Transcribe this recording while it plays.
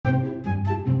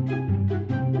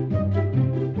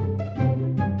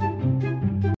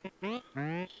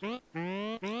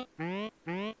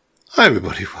Hi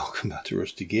everybody, welcome back to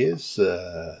Rusty Gears,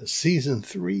 Season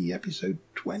 3, Episode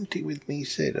 20 with me,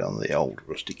 Sid, on the old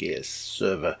Rusty Gears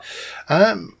server.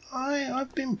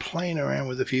 I've been playing around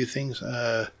with a few things.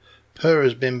 Per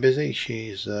has been busy.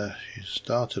 She's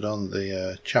started on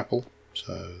the chapel,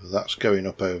 so that's going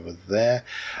up over there.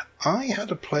 I had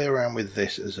to play around with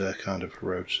this as a kind of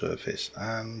road surface,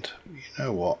 and you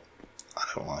know what? I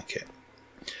don't like it.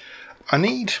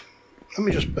 Let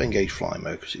me just engage fly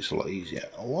mode because it's a lot easier.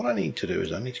 What I need to do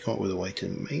is I need to come up with a way to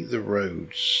make the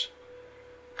roads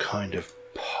kind of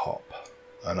pop.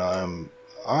 And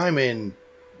I'm in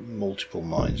multiple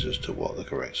minds as to what the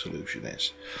correct solution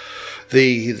is.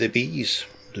 The bees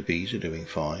are doing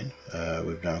fine.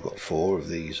 We've now got 4 of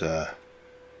these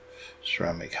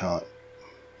ceramic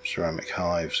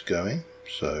hives going,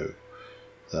 so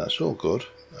that's all good.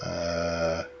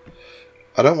 I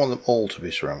don't want them all to be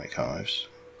ceramic hives,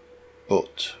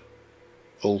 but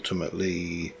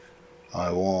ultimately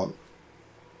I want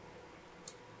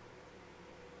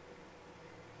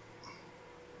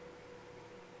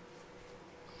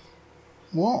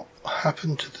what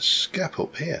happened to the skep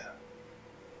up here?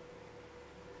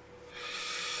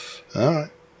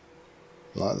 Alright,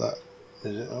 like that.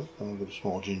 Is it? Oh, I've got a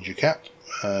small ginger cat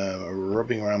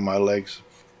rubbing around my legs,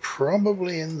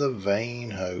 probably in the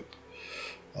vain hope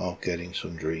of getting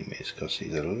some dreamies, because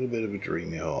he's a little bit of a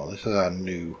dreamy heart. This is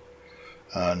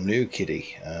our new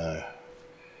kitty,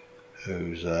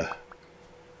 who is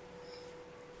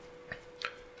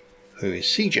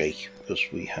CJ,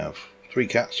 because we have 3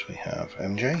 cats. We have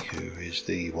MJ, who is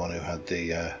the one who had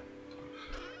the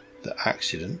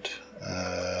accident,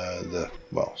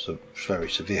 it's a very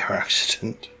severe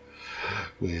accident.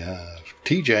 We have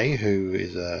TJ, who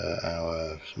is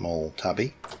our small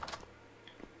tabby.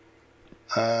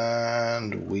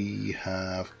 And we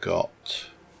have got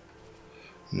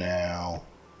now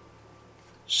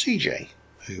CJ,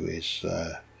 who is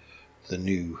the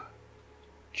new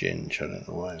Ginge. I don't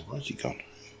know where's he gone?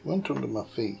 He went under my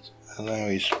feet and now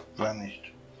he's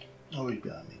vanished. Oh, he's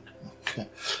behind me. Okay.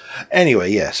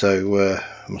 Anyway, yeah, so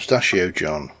Mustachio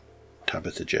John,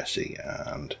 Tabitha Jessie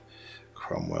and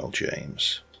Cromwell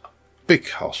James.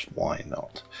 Because why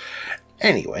not?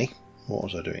 Anyway, what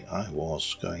was I doing? I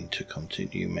was going to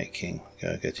continue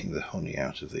getting the honey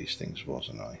out of these things,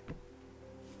 wasn't I?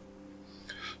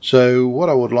 So what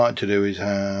I would like to do is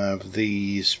have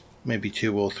these, maybe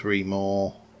 2 or 3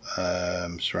 more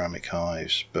ceramic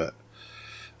hives,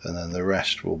 and then the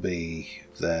rest will be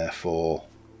there for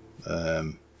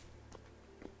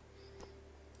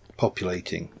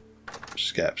populating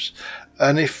skeps.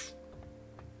 And if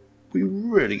we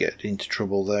really get into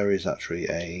trouble, there is actually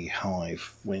a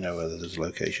hive. We know whether there's a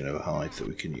location of a hive that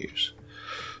we can use.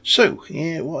 So,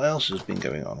 yeah, what else has been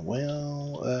going on?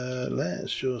 Well,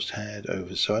 let's just head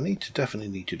over. So I definitely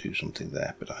need to do something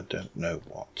there, but I don't know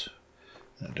what.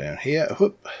 Down here,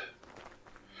 whoop.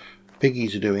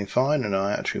 Piggies are doing fine, and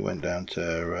I actually went down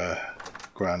to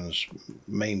Gran's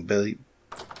main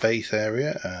base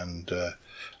area, and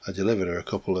I delivered her a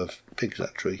couple of pigs,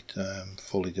 actually,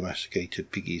 fully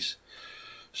domesticated piggies.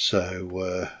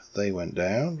 So they went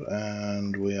down,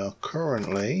 and we are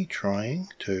currently trying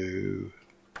to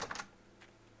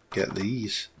get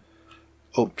these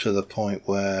up to the point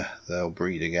where they'll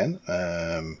breed again,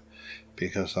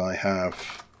 because I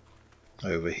have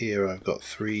over here, I've got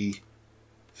three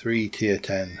tier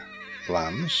 10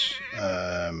 lambs,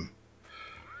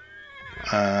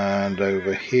 and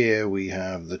over here we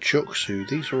have the chucks, who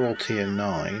these are all tier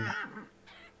 9,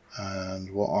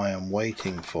 and what I am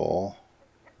waiting for,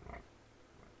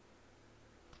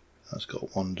 that's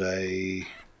got 1 day,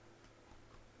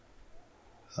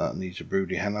 that needs a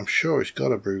broody hen. I'm sure it's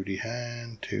got a broody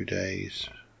hen. 2 days,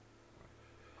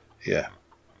 yeah,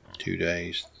 2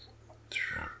 days,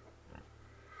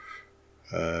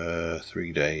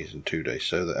 3 days and 2 days,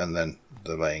 so that, and then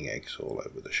the laying eggs all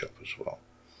over the shop as well.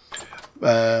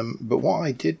 But what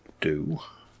I did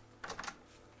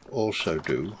also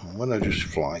do, I'm going to just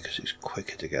fly because it's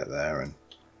quicker to get there, and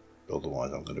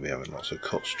otherwise I'm going to be having lots of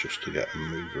cuts just to get them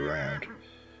moved around,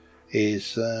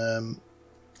 is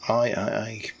I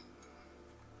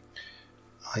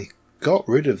got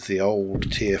rid of the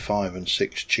old tier 5 and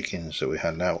 6 chickens that we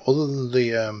had now, other than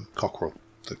the cockerel.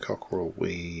 The cockerel,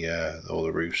 or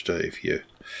the rooster, if you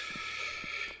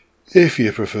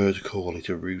prefer to call it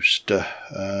a rooster.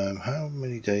 How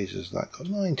many days has that got?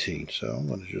 19. So I'm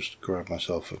going to just grab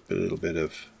myself a little bit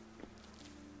of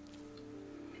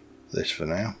this for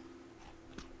now.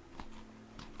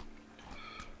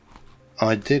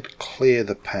 I did clear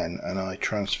the pen, and I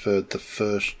transferred the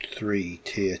first 3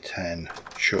 tier 10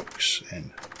 chucks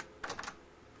in.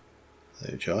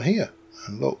 Which are here,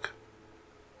 and look,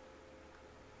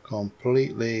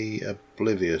 completely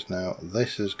oblivious now.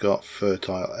 This has got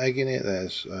fertile egg in it.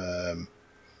 There's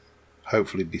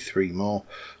hopefully be 3 more.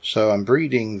 So I'm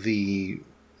breeding the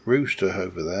rooster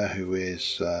over there, who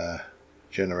is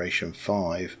generation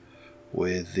 5,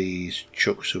 with these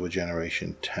chooks who are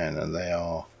generation 10, and they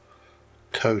are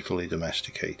totally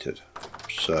domesticated.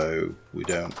 So we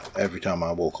don't, every time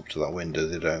I walk up to that window,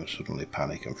 they don't suddenly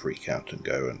panic and freak out and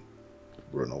go and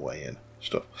run away and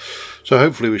stuff. So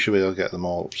hopefully we should be able to get them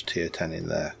all up to tier 10 in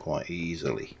there quite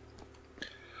easily.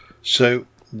 So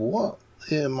what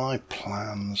are my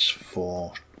plans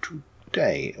for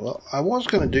today? Well, I was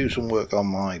going to do some work on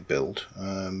my build,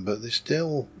 but there's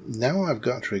still, now I've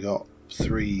actually got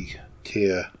 3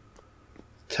 tier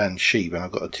 10 sheep, and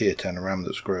I've got a tier 10 ram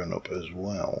that's grown up as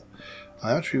well.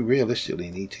 I actually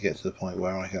realistically need to get to the point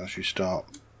where I can actually start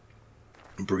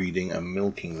breeding and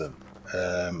milking them,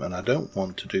 and I don't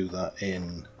want to do that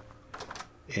in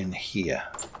here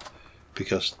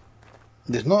because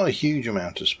there's not a huge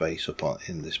amount of space up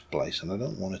in this place, and I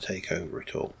don't want to take over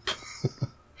it all.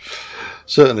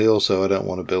 Certainly also I don't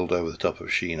want to build over the top of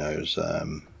Shino's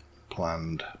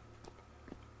planned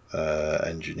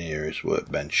engineer's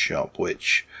workbench shop,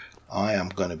 which I am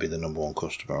going to be the #1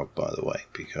 customer of, by the way,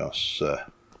 because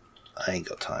I ain't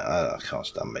got time. I can't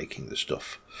stand making the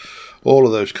stuff. All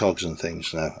of those cogs and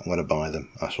things now, I'm going to buy them.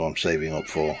 That's what I'm saving up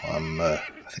for. I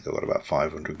think I've got about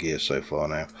 500 gears so far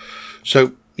now.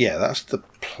 So yeah, that's the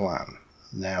plan.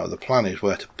 Now the plan is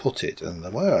where to put it, and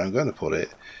the way I'm going to put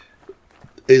it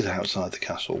is outside the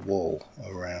castle wall,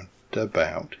 around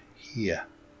about here.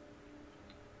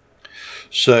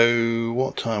 So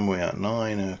what time are we at?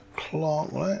 9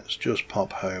 o'clock. Let's just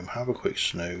pop home, have a quick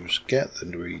snooze, get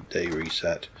the day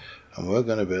reset, and we're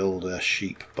going to build a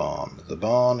sheep barn. The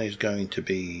barn is going to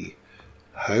be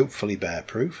hopefully bear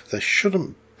proof. There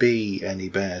shouldn't be any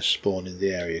bears spawn in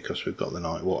the area because we've got the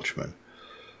night watchman,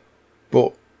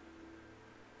 but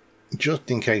just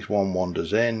in case one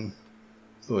wanders in,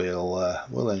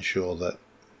 we'll ensure that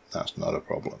that's not a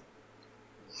problem.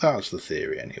 That's the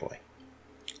theory anyway.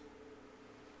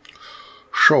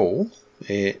 So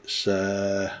it's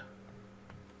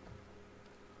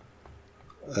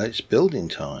building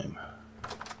time.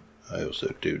 I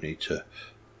also do need to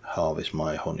harvest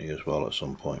my honey as well at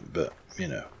some point, but you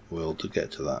know, we'll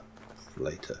get to that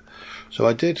later. So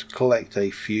I did collect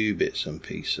a few bits and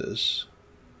pieces,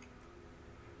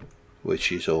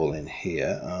 which is all in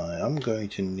here. I am going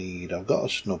to need, I've got a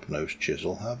snub-nosed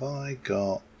chisel. Have I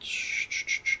got...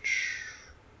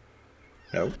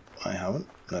 No, I haven't.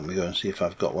 Let me go and see if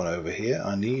I've got one over here.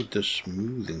 I need the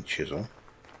smoothing chisel.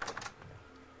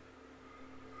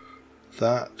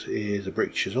 That is a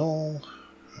brick chisel.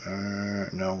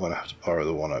 No, I'm going to have to borrow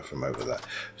the one from over there.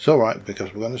 It's alright,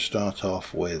 because we're going to start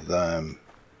off with...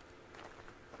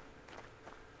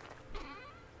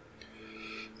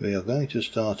 we are going to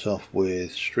start off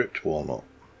with stripped walnut.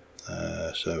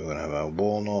 So we're going to have our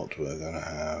walnut, we're going to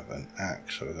have an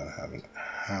axe, we're going to have a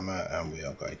hammer, and we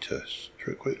are going to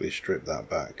quickly strip that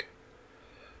back.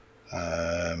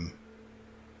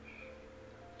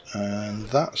 And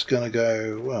that's going to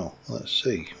go, well, let's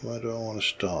see, where do I want to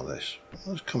start this?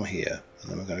 Let's come here,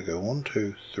 and then we're going to go 1,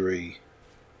 2, 3,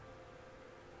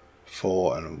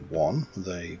 4 and 1.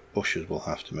 The bushes will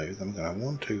have to move. Then we're going to have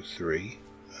 1, 2, 3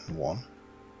 and 1.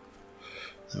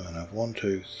 Then we're going to have 1,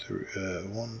 2, 3,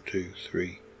 1, 2,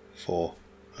 3, 4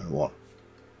 and 1.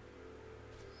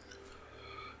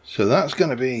 So that's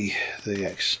going to be the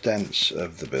extent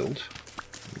of the build.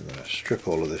 I'm going to strip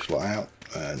all of this lot out,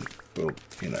 and we'll,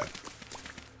 you know,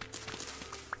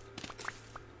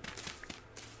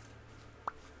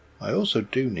 I also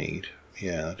do need,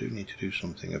 I do need to do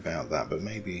something about that, but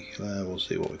maybe we'll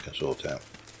see what we can sort out.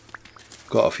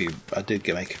 Got a few, I did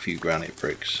make a few granite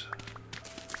bricks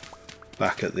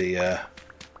back at the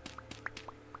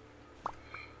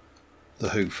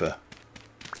hoofer,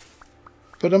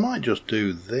 but I might just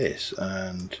do this,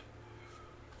 and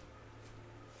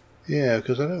yeah,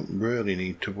 because I don't really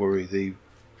need to worry. The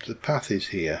path is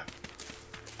here.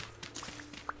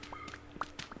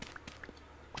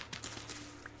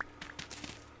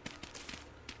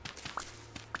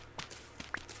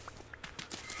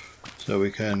 So we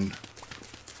can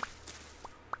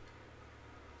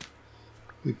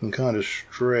kind of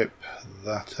strip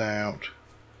that out.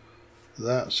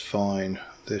 That's fine.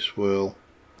 This will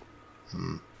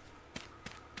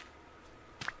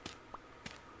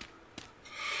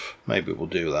maybe we'll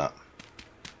do that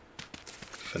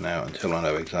for now until I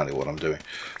know exactly what I'm doing.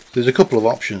 There's a couple of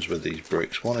options with these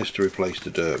bricks. One is to replace the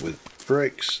dirt with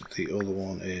bricks. The other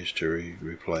one is to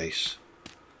replace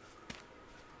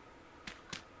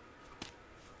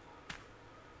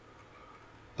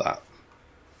that.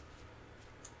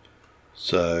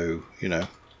 So, you know,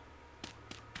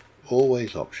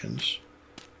 always options.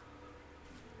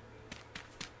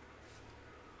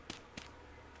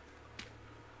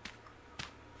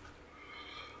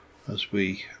 As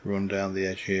we run down the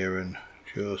edge here and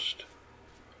just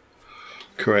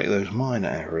correct those minor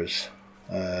errors,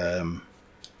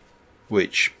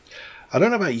 which I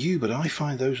don't know about you, but I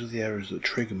find those are the errors that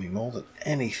trigger me more than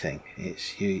anything.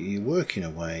 It's you're working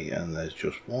away and there's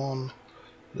just one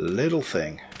little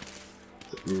thing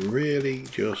that really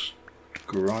just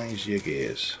grinds your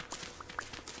gears.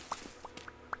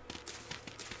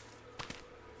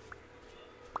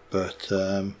 But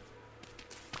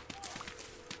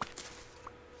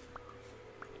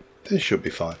this should be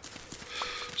fine.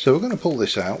 So we're going to pull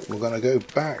this out. We're going to go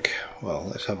back. Well,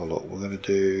 let's have a look. We're going to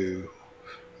do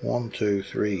 1, 2,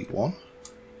 3, 1,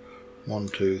 1,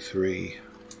 2, 3,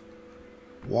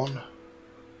 1,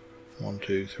 1,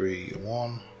 2, 3,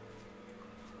 1,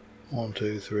 1,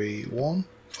 2, 3, 1.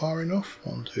 Far enough?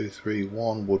 1, 2, 3,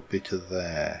 1 would be to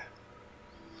there.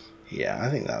 Yeah, I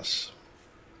think that's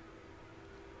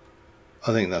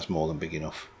more than big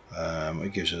enough.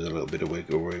 It gives us a little bit of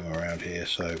wiggle room around here,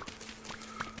 so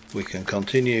we can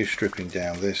continue stripping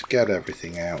down this, get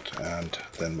everything out, and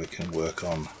then we can work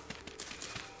on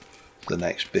the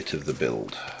next bit of the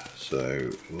build.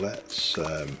 So let's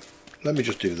let me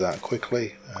just do that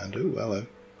quickly. And oh, hello.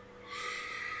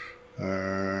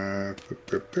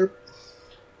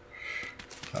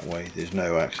 That way there's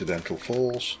no accidental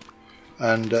falls.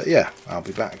 And yeah, I'll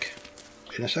be back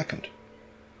in a second.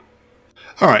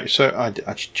 Alright, so I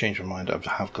changed my mind. I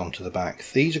have gone to the back.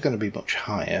 These are going to be much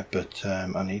higher, but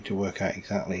I need to work out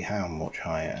exactly how much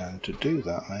higher, and to do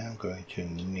that I am going to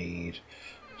need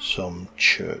some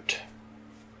chert.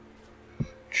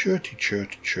 Chert.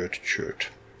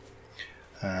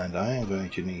 And I am going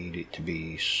to need it to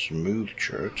be smooth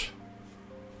chert.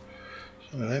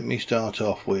 So let me start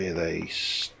off with a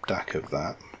stack of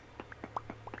that.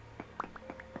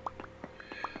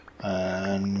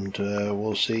 And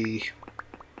we'll see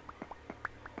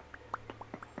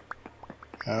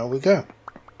how we go.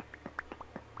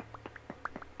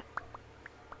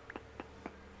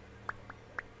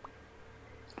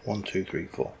 One, two, three,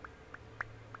 four.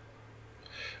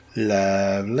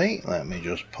 Lovely. Let me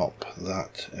just pop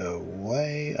that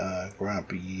away.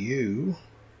 Grab you.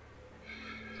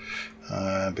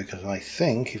 Because I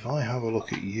think if I have a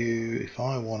look at you, if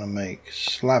I want to make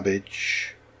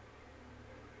slabbage,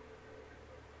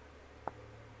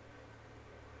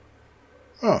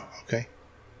 oh, okay.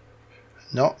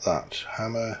 Not that.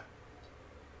 Hammer.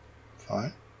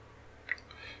 Fine.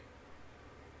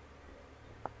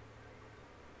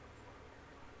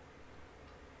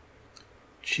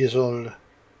 Chisel.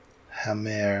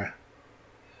 Hammer.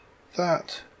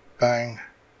 That. Bang.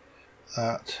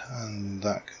 That. And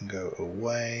that can go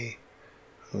away.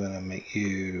 I'm going to make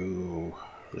you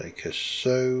like a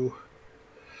so.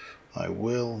 I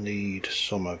will need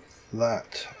some of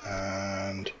that,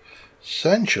 and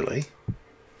essentially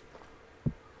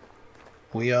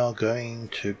we are going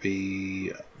to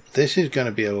be, this is going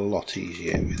to be a lot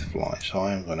easier with fly, so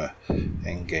I am going to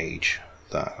engage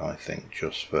that, I think,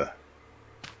 just for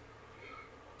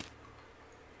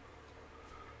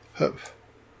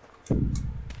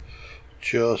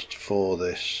just for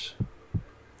this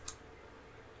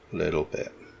little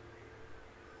bit.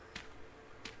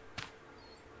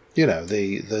 You know,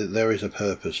 there is a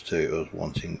purpose to us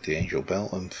wanting the angel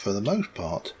belt, and for the most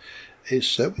part it's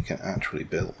so we can actually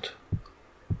build.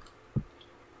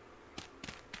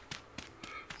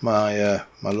 My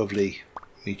lovely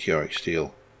meteoric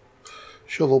steel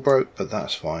shovel broke, but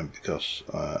that's fine because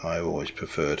I always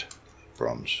preferred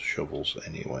bronze shovels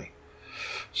anyway.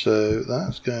 So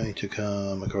that's going to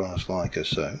come across like a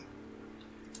so.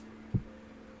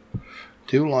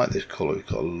 Do like this colour. It's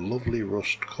got a lovely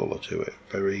rust colour to it.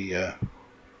 Very I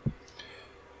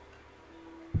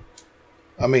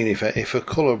mean, if a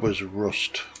colour was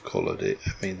rust coloured, I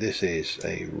mean, this is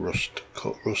a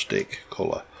rustic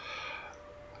colour.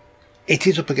 It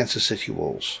is up against the city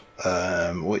walls,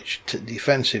 which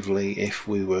defensively, if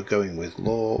we were going with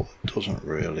law, doesn't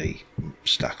really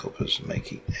stack up as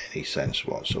making any sense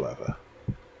whatsoever.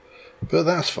 But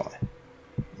that's fine.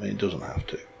 I mean, it doesn't have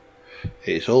to.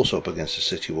 It's also up against the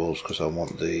city walls because I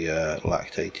want the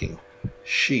lactating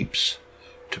sheeps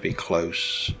to be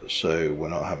close, so we're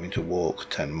not having to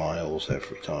walk 10 miles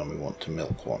every time we want to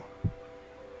milk one,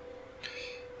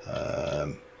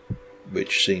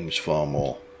 which seems far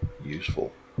more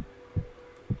useful.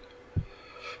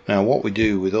 Now, what we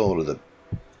do with all of the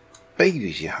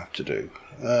babies you have to do,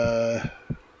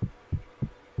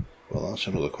 well, that's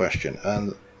another question.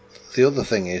 And the other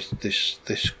thing is this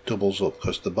doubles up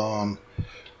because the barn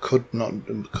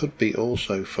could be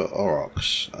also for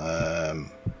aurochs,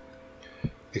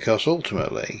 because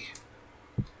ultimately,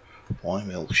 why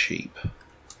milk sheep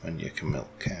when you can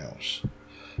milk cows?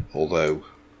 Although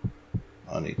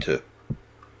I need to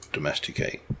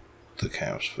domesticate the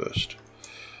cows first,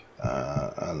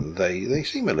 and they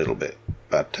seem a little bit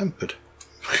bad-tempered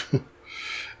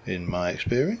in my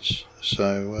experience.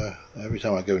 So every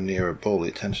time I go near a bull,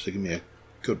 it tends to give me a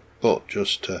good butt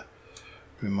just to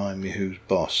remind me who's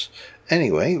boss.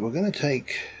 Anyway, we're going to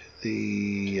take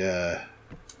the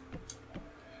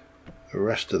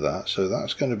rest of that, so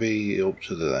that's going to be up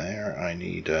to there. I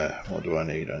need what do I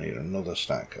need? I need another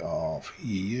stack of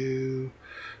you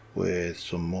with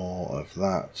some more of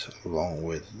that along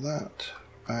with that.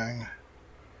 Bang,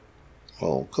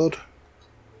 all good.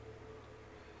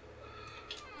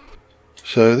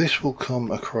 So this will come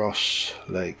across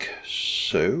like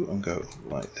so and go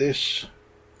like this,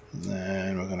 and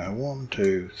then we're going to have 1,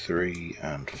 2, 3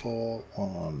 and 4,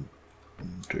 1,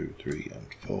 2, 3 and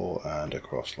 4, and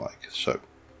across like so.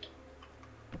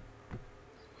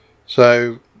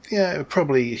 So yeah,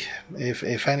 probably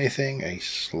if anything a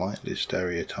slightly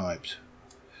stereotyped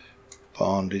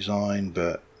barn design,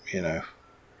 but you know,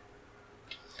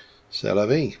 c'est la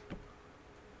vie.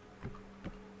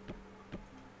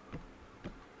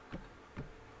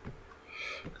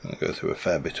 Going to go through a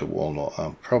fair bit of walnut.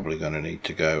 I'm probably going to need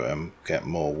to go and get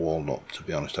more walnut, to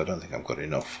be honest. I don't think I've got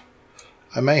enough.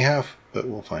 I may have, but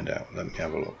we'll find out. Let me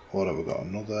have a look. What have we got?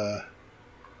 Another...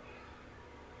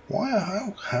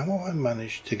 How have I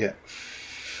managed to get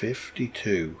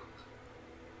 52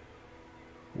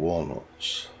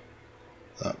 walnuts?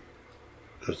 That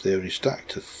because they only stacked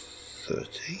to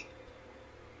 30.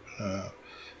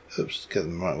 Oops, get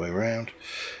them the right way around.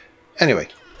 Anyway,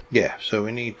 yeah, so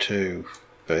we need to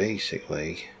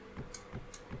basically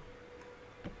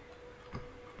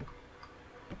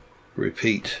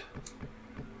repeat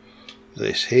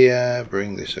this here,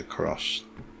 bring this across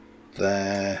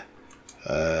there,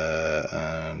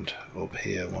 and up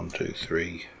here, 1, 2,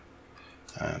 3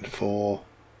 and 4.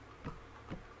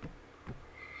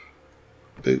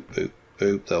 Boop, boop,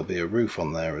 boop. There'll be a roof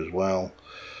on there as well,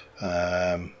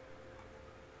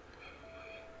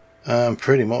 and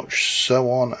pretty much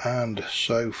so on and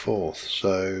so forth.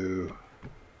 So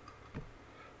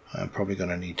I'm probably going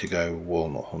to need to go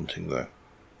walnut hunting though,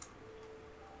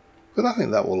 but I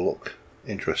think that will look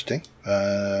interesting.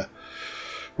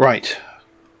 Right,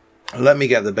 let me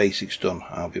get the basics done.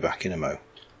 I'll be back in a mo.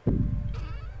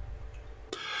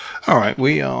 Alright,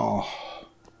 we are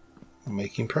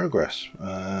making progress.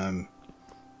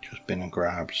 Just been and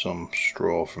grabbed some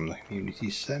straw from the community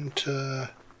centre,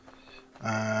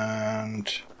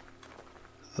 and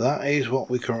that is what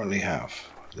we currently have.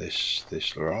 This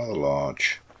rather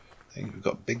large thing. We've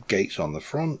got big gates on the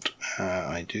front.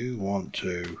 I do want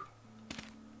to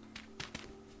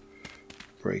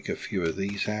break a few of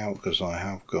these out because I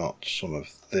have got some of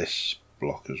this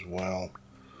block as well,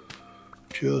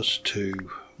 just to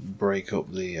break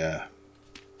up the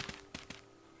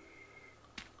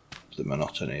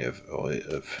monotony of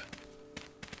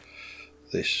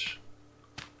this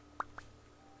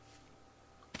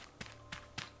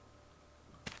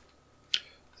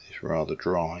rather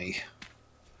dry,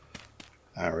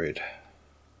 arid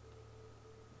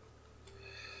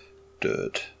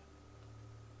dirt.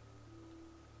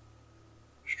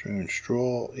 String and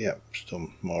straw, yep, still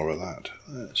more of that.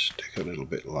 Let's stick a little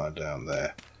bit like down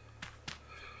there.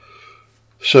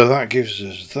 So that gives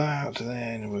us that.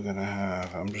 Then we're going to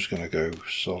have, I'm just going to go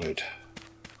solid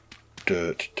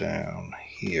dirt down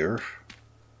here,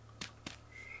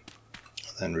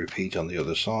 and then repeat on the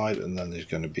other side, and then there's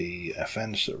going to be a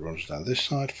fence that runs down this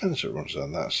side, fence that runs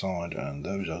down that side, and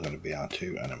those are going to be our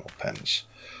 2 animal pens.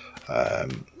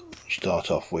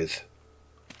 Start off with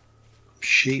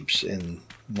sheeps in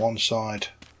one side.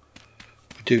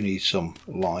 We do need some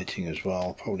lighting as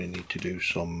well, probably need to do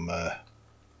some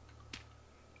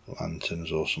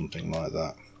lanterns or something like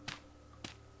that,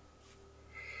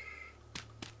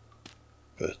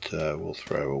 but we'll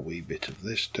throw a wee bit of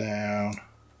this down,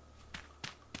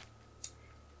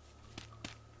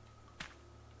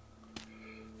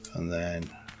 and then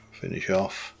finish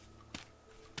off.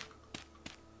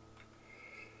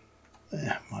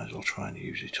 Yeah, might as well try and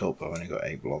use it up. I've only got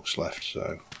 8 blocks left,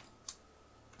 so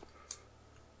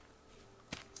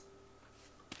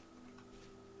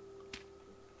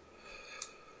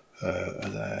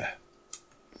there.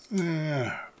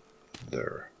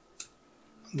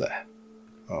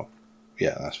 Oh,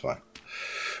 yeah, that's fine.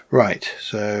 Right,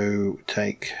 so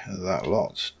take that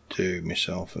lot, do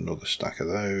myself another stack of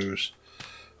those,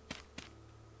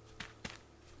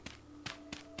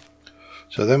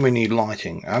 So then we need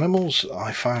lighting. Animals,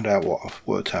 I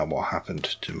worked out what happened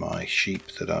to my sheep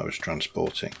that I was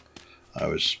transporting. I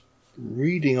was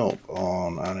reading up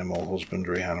on animal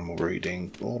husbandry, animal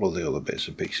breeding, all of the other bits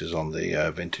and pieces on the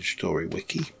Vintage Story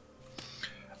wiki.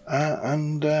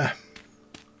 And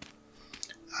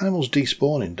animals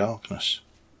despawn in darkness.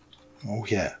 Oh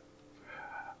yeah.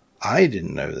 I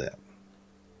didn't know that.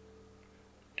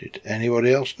 Did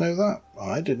anybody else know that?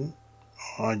 I didn't.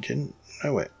 I didn't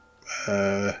know it.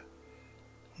 1,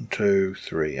 2,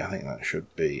 3. I think that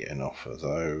should be enough of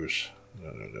those.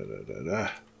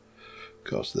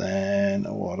 Because then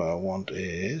what I want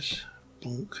is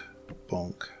bonk,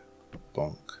 bonk,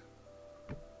 bonk,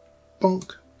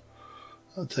 bonk.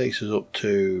 That takes us up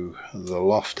to the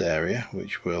loft area,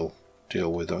 which we'll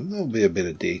deal with. There'll be a bit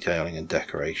of detailing and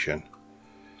decoration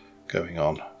going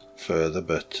on further,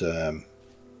 but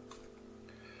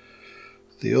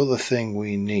the other thing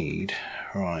we need,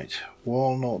 right,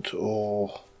 walnut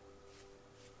or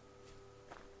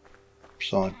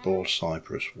bald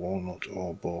cypress, walnut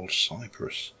or bald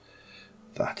cypress,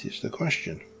 that is the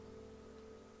question.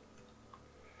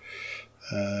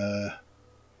 Let's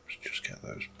just get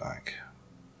those back.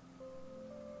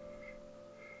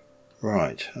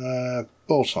 Right,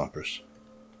 bald cypress.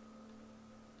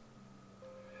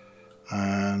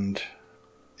 And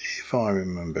if I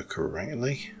remember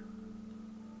correctly,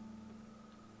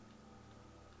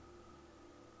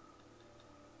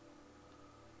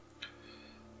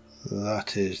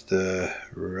 that is the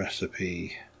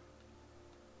recipe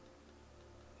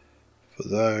for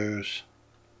those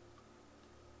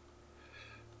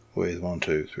with 1,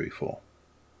 2, 3, 4.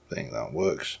 I think that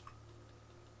works.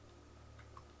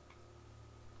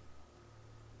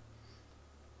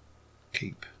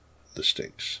 Keep the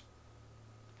sticks.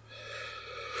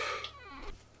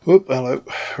 Whoop, hello.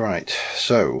 Right,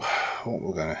 so what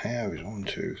we're going to have is 1,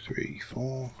 2, 3,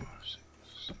 4, 5, 6,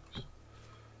 6.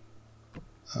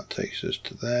 That takes us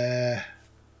to there.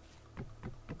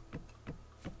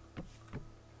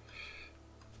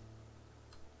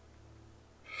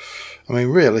 I mean,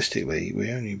 realistically, we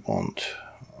only want,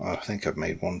 I think I've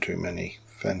made one too many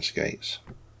fence gates.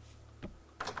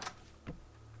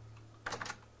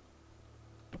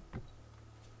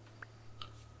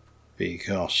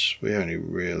 Because we only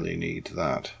really need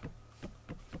that.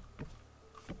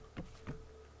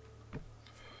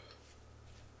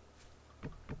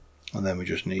 And then we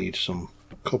just need some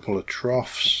couple of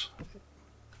troughs,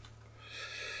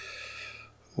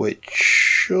 which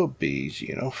should be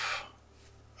easy enough.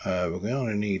 We're going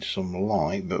to need some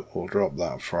light, but we'll drop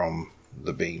that from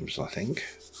the beams, I think.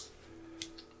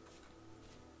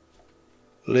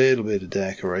 A little bit of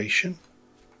decoration.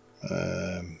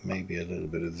 Maybe a little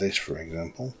bit of this, for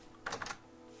example.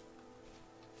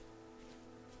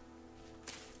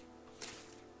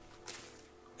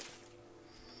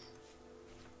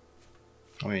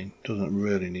 I mean, doesn't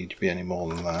really need to be any more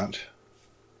than that.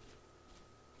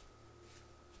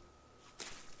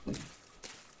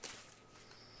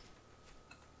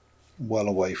 Well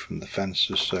away from the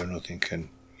fences so nothing can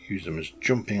use them as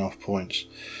jumping off points.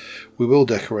 We will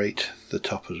decorate the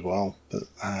top as well, but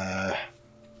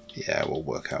yeah, we'll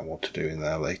work out what to do in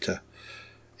there later.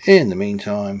 In the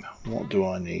meantime, what do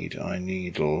I need? I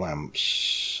need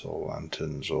lamps or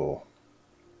lanterns or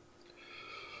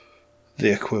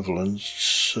the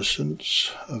equivalents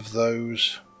of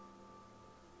those,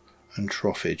 and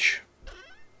troughage.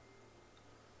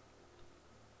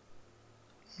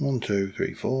 1, 2,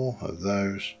 3, 4 of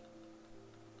those.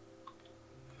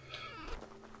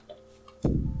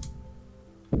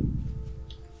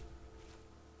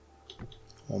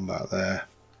 One back there.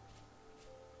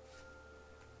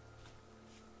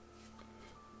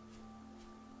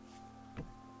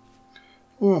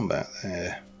 One back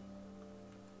there.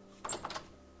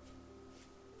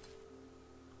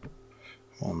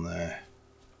 One there.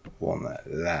 One there.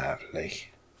 Lovely.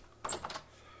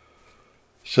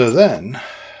 So then,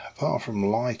 apart from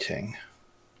lighting,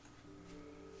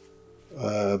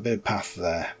 a bit of path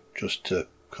there just to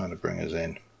kind of bring us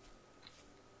in.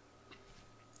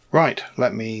 Right,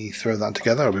 let me throw that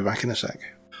together. I'll be back in a sec.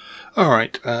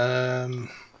 Alright,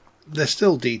 there's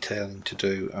still detailing to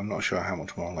do. I'm not sure how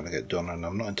much more I'm going to get done, and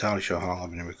I'm not entirely sure how long I've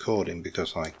been recording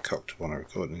because I cocked up on a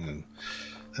recording and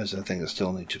there's a thing I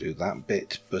still need to do that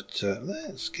bit. But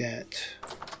let's get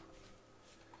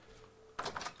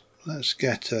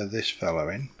this fella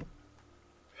in,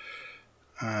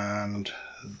 and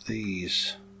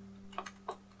these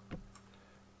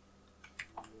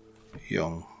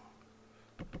young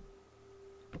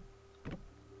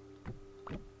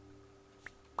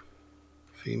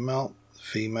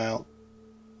female,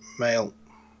 male.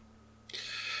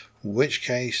 In which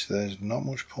case there's not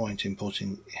much point in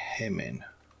putting him in.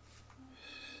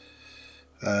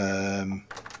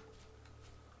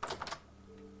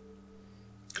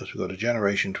 Because we've got a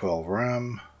Generation 12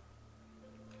 RAM,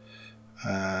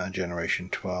 Generation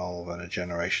 12 and a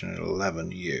Generation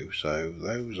 11 U. So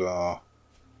those are,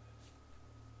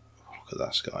 look at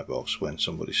that skybox when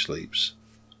somebody sleeps.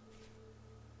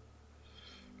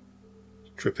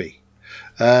 Trippy.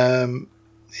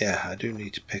 Yeah, I do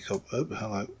need to pick up, oh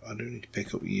hello, I do need to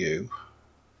pick up you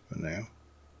for now.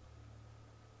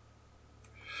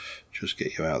 Just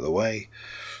get you out of the way.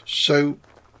 So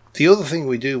the other thing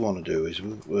we do want to do is,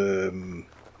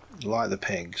 like the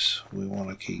pigs, we want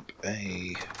to keep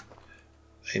a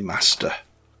master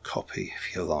copy,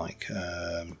 if you like.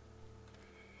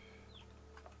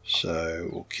 So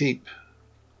we'll keep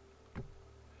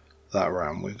that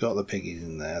RAM. We've got the piggies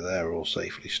in there, they're all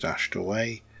safely stashed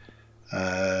away.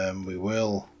 We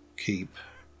will keep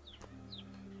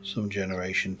some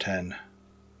Generation 10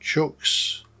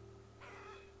 chucks,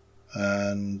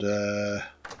 and I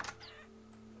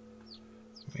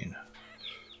mean,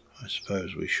 I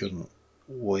suppose we shouldn't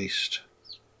waste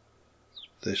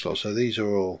this lot. So these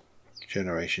are all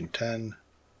Generation 10.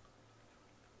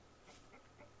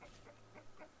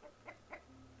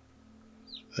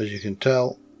 As you can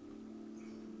tell,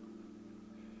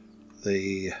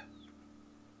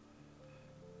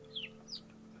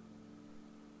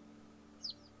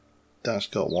 that's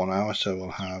got 1 hour, so we'll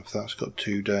have, that's got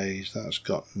 2 days, that's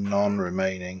got none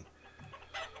remaining.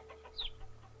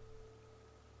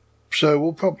 So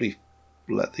we'll probably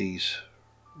let these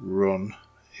run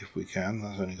if we can.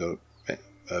 That's only got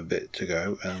a bit to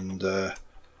go, and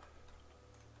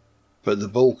but the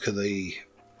bulk of the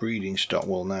breeding stock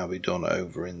will now be done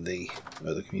over in the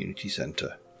community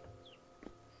centre,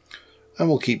 and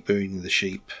we'll keep breeding the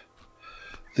sheep.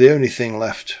 The only thing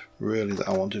left really that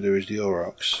I want to do is the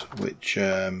aurochs, which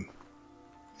yeah,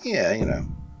 you know,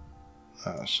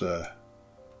 that's sorry.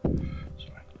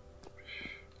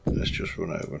 Let's just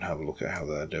run over and have a look at how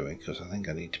they're doing, because I think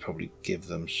I need to probably give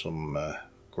them some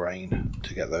grain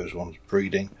to get those ones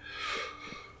breeding.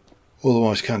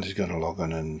 Otherwise Candy's going to log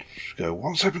on and go,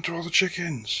 what's happened to all the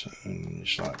chickens? And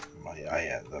it's like,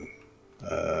 I ate them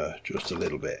just a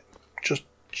little bit, just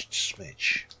a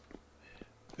smidge.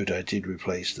 But I did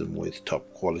replace them with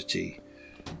top quality,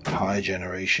 high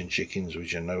generation chickens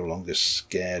which are no longer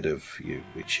scared of you,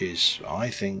 which is, I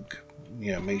think,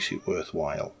 you know, makes it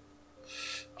worthwhile.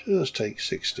 Just take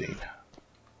 16.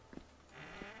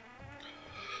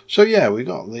 So yeah, we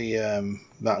got the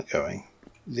that going.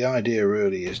 The idea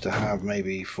really is to have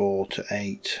maybe 4 to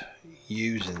 8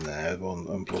 ewes in there,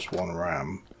 and plus 1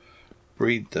 ram,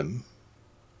 breed them.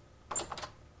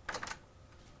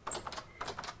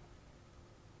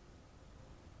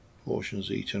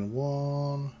 Portions eaten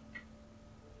 1.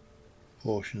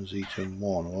 Portions eaten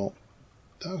 1. Well,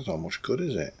 that's not much good,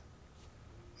 is it?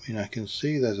 I mean, I can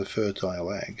see there's a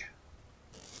fertile egg.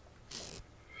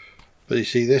 But you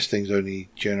see, this thing's only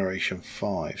Generation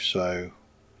 5, so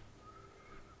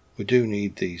we do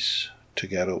need these to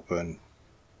get up and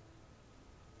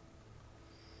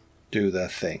do their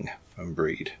thing and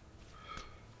breed.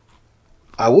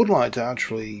 I would like to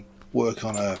actually work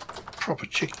on a proper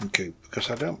chicken coop, because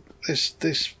I don't.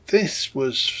 This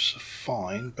was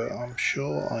fine, but I'm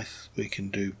sure we can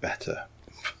do better.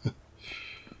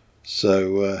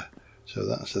 So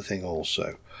that's the thing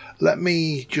also. Let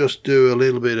me just do a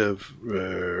little bit of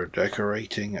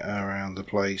decorating around the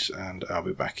place, and I'll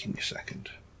be back in a second.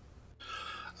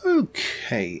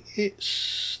 Okay,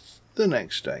 it's the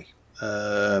next day.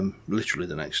 Literally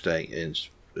the next day is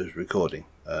recording.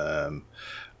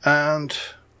 And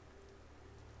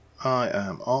I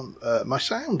am on. My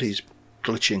sound is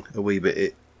glitching a wee bit.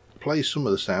 It plays some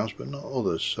of the sounds, but not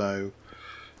others. So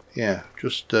yeah,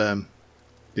 just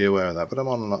be aware of that. But I'm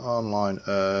online.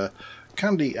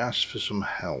 Candy asked for some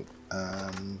help,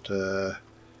 and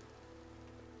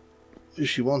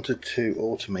she wanted to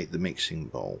automate the mixing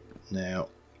bowl. Now,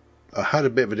 I had a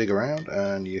bit of a dig around,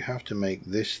 and you have to make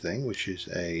this thing, which is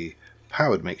a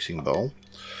powered mixing bowl.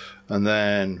 And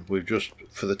then we've just,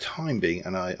 for the time being,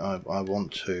 and I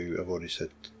want to, I've already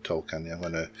told Candy,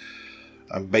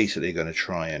 I'm basically going to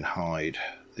try and hide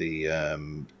the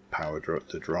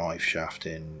the drive shaft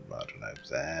in, I don't know,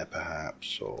 there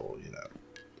perhaps, or, you know,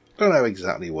 don't know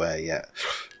exactly where yet,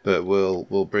 but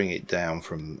we'll bring it down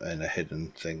from in a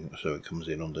hidden thing so it comes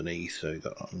in underneath, so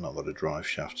you've not got a drive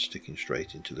shaft sticking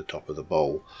straight into the top of the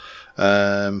bowl.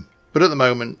 But at the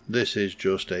moment, this is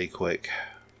just a quick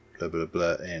blah blah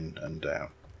blah in and down,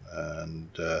 and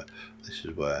this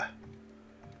is where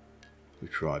we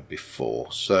tried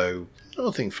before, so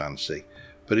nothing fancy.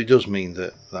 but it does mean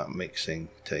that that mixing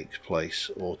takes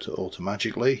place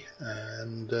automatically,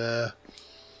 and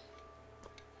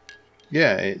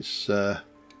yeah, it's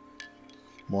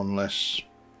one less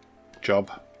job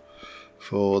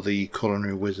for the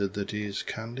culinary wizard that is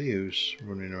Candy, who's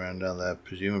running around down there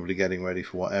presumably getting ready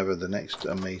for whatever the next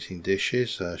amazing dish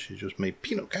is. She just made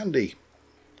peanut candy,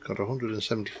 got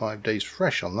 175 days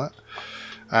fresh on that.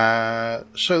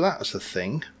 So that's the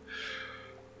thing.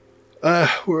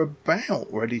 We're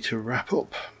about ready to wrap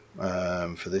up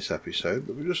for this episode,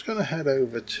 but we're just going to head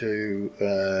over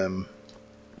to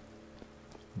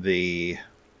the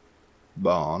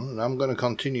barn, and I'm going to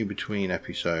continue between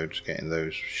episodes getting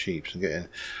those sheep and getting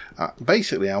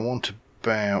basically I want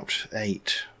about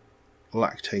 8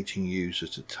 lactating ewes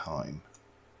at a time.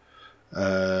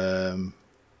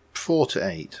 4 to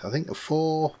 8. I think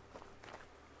 4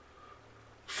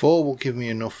 will give me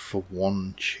enough for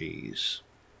 1 cheese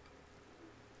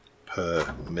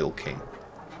per milking,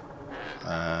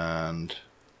 but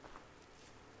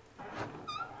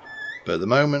at the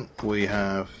moment we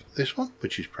have this one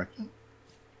which is pregnant,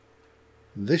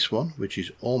 this one which is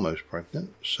almost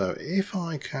pregnant, so if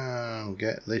I can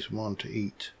get this one to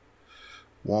eat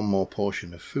 1 more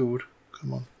portion of food,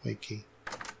 come on, wakey,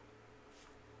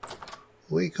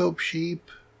 wake up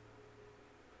sheep,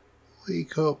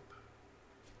 wake up,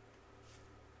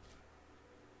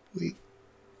 wake.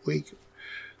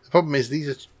 The problem is these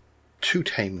are too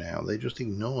tame now, they just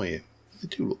ignore you. They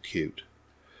do look cute.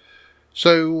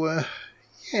 So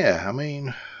yeah, I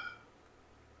mean,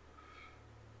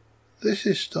 this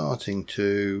is starting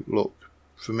to look,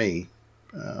 for me,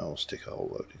 I'll stick a whole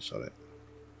load inside it.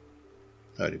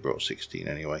 I only brought 16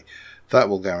 anyway. That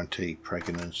will guarantee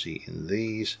pregnancy in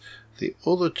these. The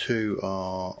other 2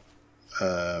 are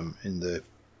in the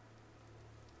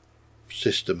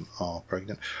system are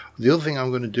pregnant. The other thing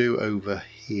I'm going to do over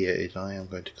here is I am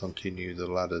going to continue the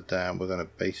ladder down. We're going to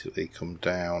basically come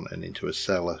down and into a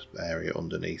cellar area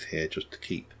underneath here just to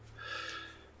keep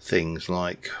things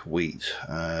like wheat,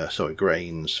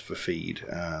 grains for feed,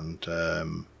 and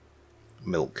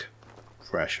milk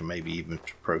fresh, and maybe even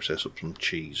process up some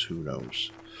cheese, who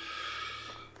knows.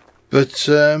 But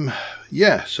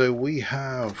yeah, so we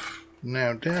have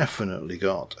now definitely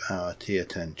got our tier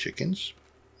 10 chickens,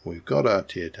 we've got our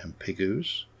tier 10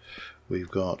 pigoos,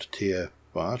 we've got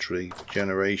actually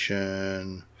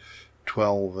generation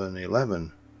 12 and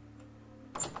 11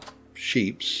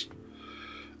 sheeps.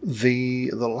 The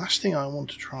last thing I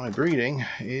want to try breeding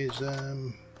is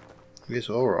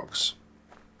aurochs,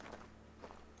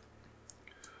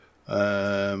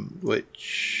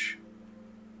 which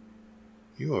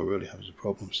you are really having some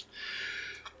problems.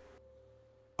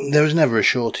 There was never a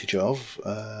shortage of,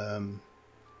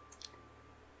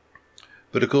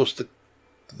 but of course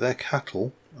they're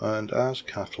cattle, and as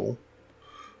cattle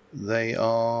they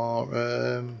are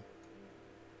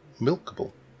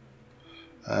milkable.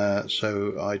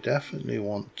 So I definitely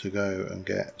want to go and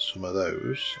get some of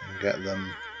those and get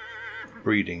them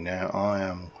breeding. Now I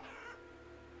am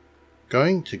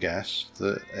going to guess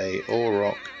that a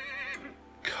auroch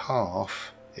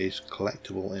calf is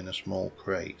collectible in a small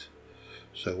crate.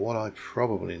 So what I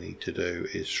probably need to do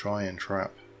is try and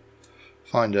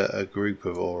find a group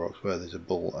of aurochs where there's a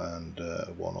bull and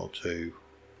 1 or 2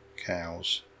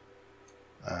 cows,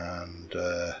 and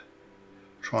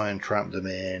try and trap them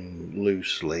in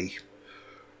loosely,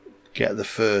 get the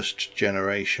first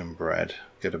generation bred,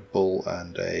 get a bull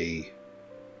and a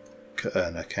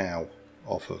cow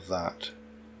off of that.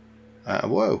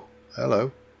 Whoa,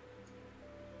 hello.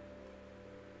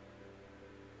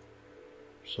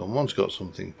 Someone's got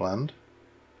something planned.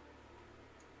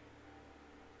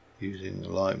 Using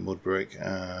light mud brick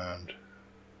and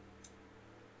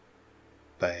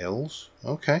bales.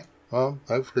 Okay, well,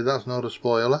 hopefully that's not a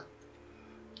spoiler.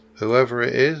 Whoever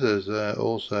it is has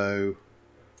also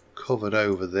covered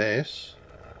over this.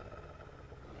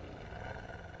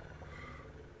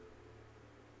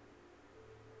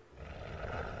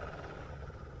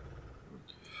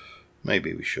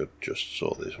 Maybe we should just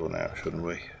sort this one out, shouldn't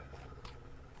we?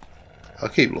 I'll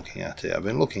keep looking at it. I've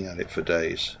been looking at it for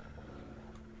days.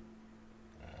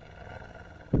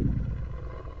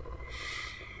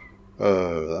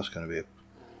 Oh, that's going to be a...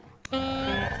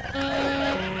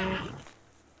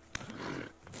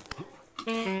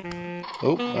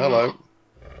 Oh, hello.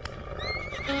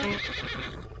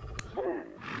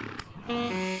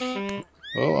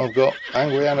 Oh, I've got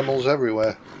angry animals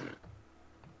everywhere.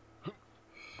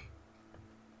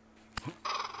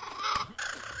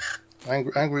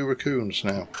 Angry raccoons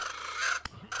now.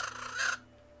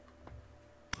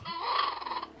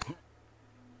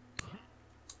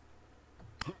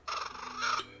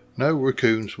 No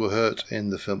raccoons were hurt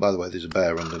in the film. By the way, there's a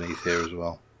bear underneath here as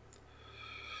well.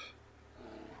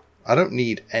 I don't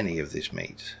need any of this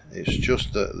meat. It's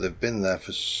just that they've been there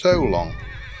for so long.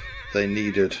 It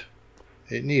needed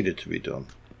to be done.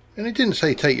 And he didn't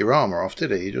say take your armour off,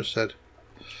 did he? He just said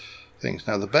things.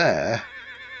 Now the bear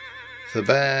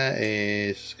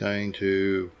is going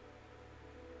to...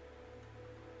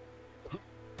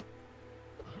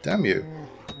 Damn you.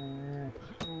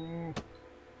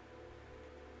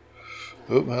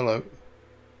 Oh, hello.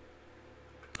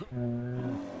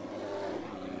 I'm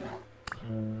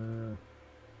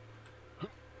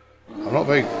not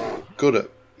very good at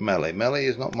melee. Melee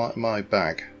is not my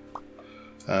bag.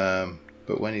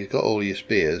 But when you've got all your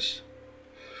spears,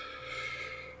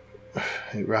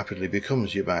 it rapidly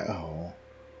becomes your bag. Oh,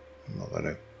 I'm not going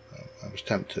to. I was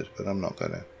tempted, but I'm not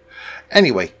going to.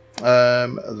 Anyway,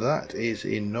 that is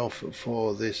enough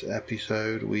for this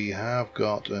episode. We have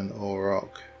got an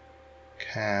Auroch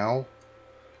cow,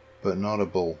 but not a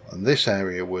bull. And this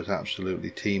area was absolutely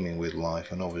teeming with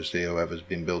life, and obviously whoever's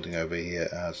been building over here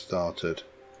has started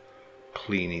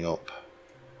cleaning up.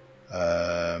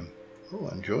 Oh,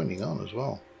 and joining on as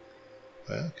well.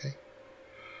 Okay.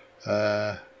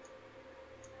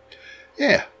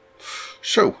 Yeah.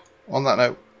 So, on that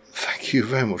note, thank you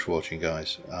very much for watching,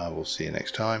 guys. I will see you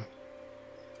next time.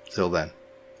 Till then,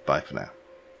 bye for now.